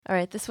All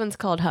right, this one's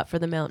called Hot for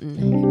the Mountain.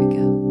 Here we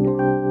go.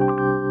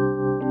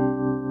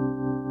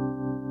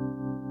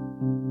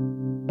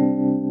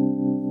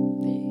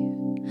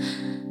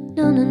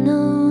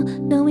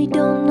 No, we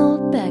don't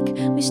hold back.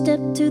 We step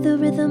to the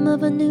rhythm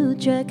of a new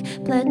track.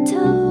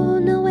 Plateau,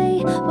 no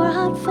way, we're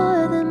hot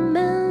for the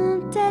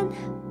mountain.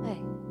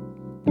 Hey.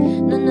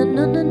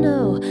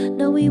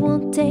 No, we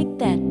won't take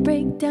that.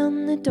 Break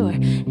down the door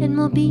and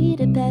we'll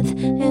beat a path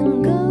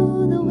and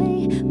go the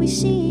way we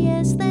see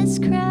as less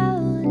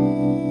crowded.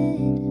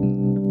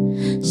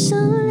 So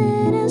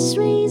let us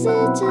raise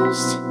a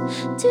toast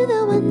to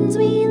the ones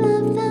we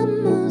love the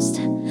most.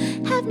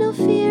 Have no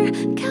fear,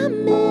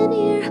 come in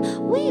here,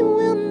 we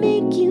will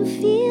make you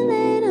feel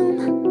at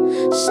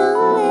home. So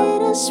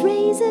let us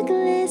raise a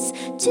glass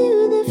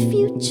to the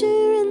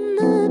future and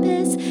the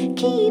past.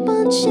 Keep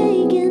on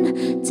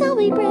shaking till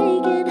we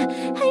break it.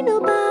 Ain't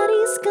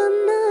nobody's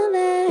gonna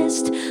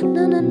last.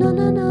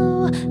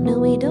 No,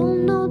 we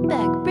don't hold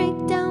back.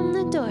 Break down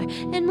the door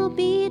and we'll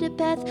beat a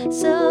path.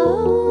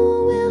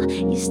 So will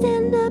you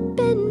stand up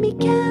and be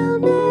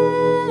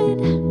counted?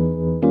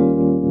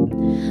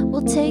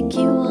 We'll take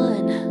you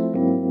on.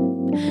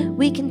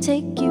 We can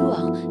take you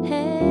all.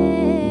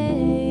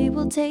 Hey,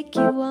 we'll take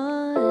you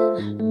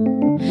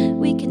on.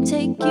 We can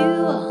take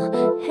you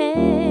all.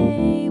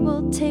 Hey,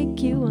 we'll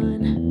take you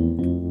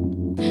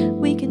on.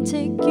 We can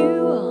take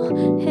you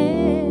all.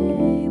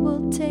 Hey,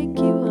 we'll take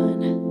you on.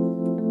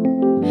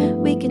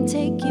 We can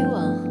take you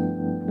all.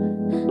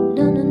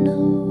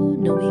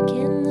 No, we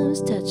can't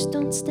lose touch.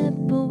 Don't step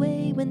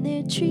away when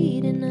they're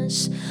treating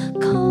us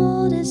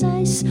cold as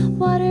ice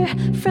water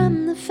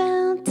from the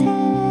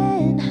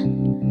fountain.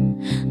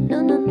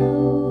 No,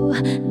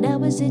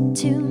 now is it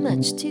too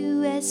much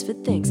to ask for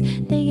things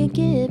they ain't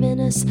giving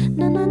us?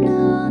 No,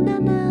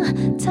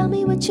 tell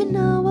me what you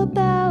know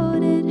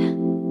about it.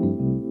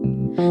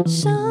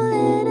 So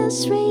let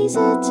us raise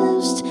a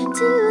toast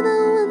to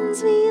the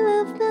ones we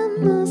love the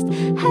most.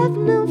 Have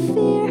no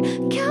fear,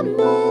 come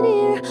in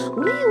here,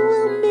 we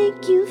will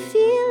make you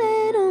feel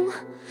at home.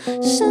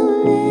 So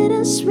let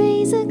us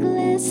raise a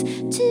glass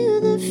to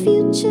the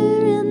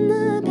future and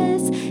the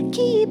past.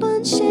 Keep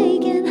on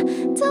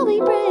shaking till we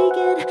break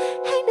it.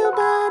 Ain't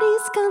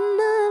nobody's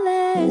gonna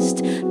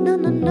last.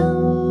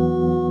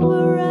 No,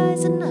 we're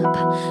rising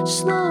up,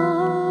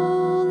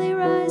 slowly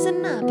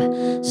rising up,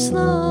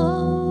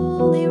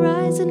 slowly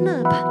rising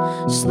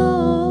up,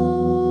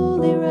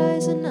 slowly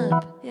rising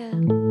up, yeah.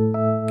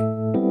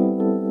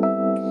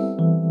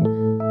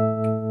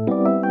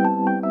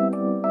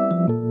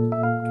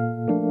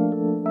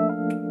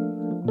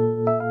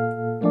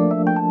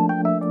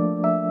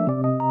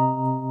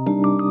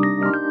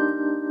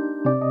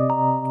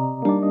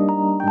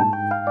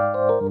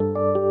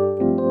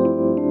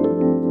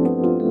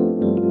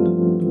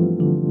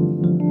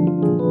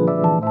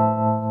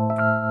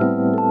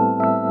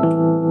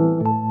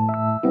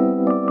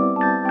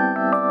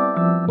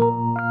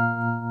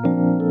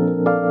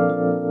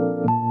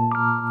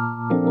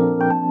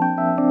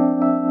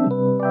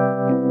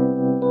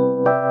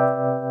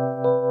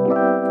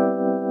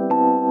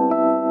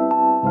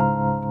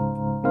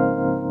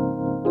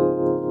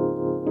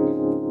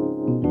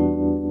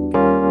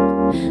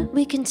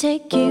 We can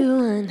take you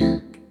on,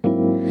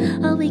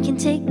 oh, we can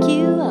take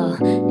you all.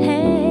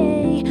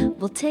 Hey,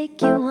 we'll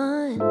take you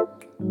on,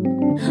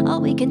 oh,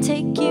 we can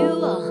take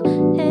you all.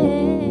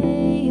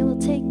 Hey, we'll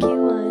take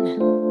you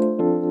on,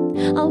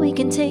 oh, we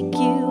can take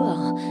you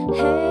all.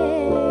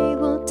 Hey,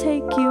 we'll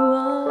take you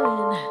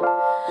on,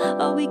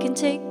 oh, we can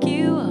take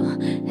you all.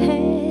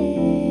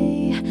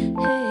 Hey,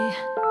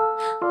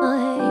 oh,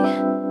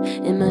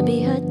 hey, it might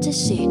be hard to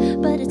see,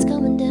 but it's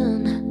going down.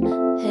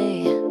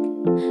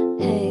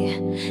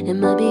 It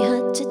might be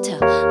hard to tell,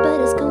 but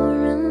it's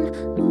going round.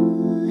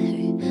 Ooh,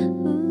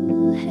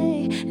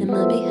 hey. It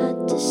might be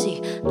hard to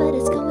see, but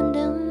it's going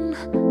down,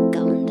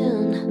 going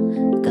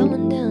down,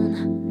 going down.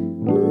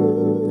 Ooh.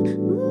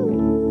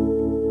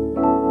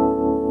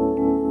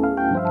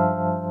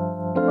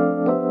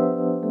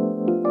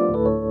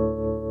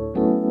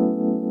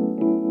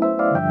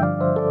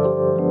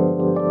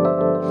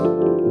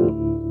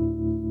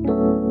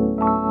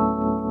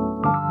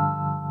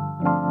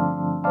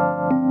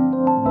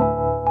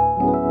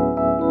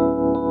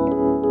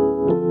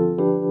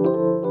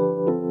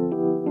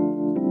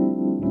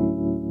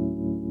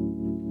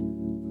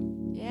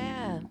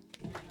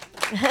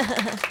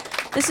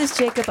 This is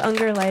Jacob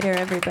Ungerleider,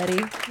 everybody,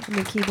 on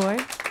the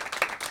keyboard.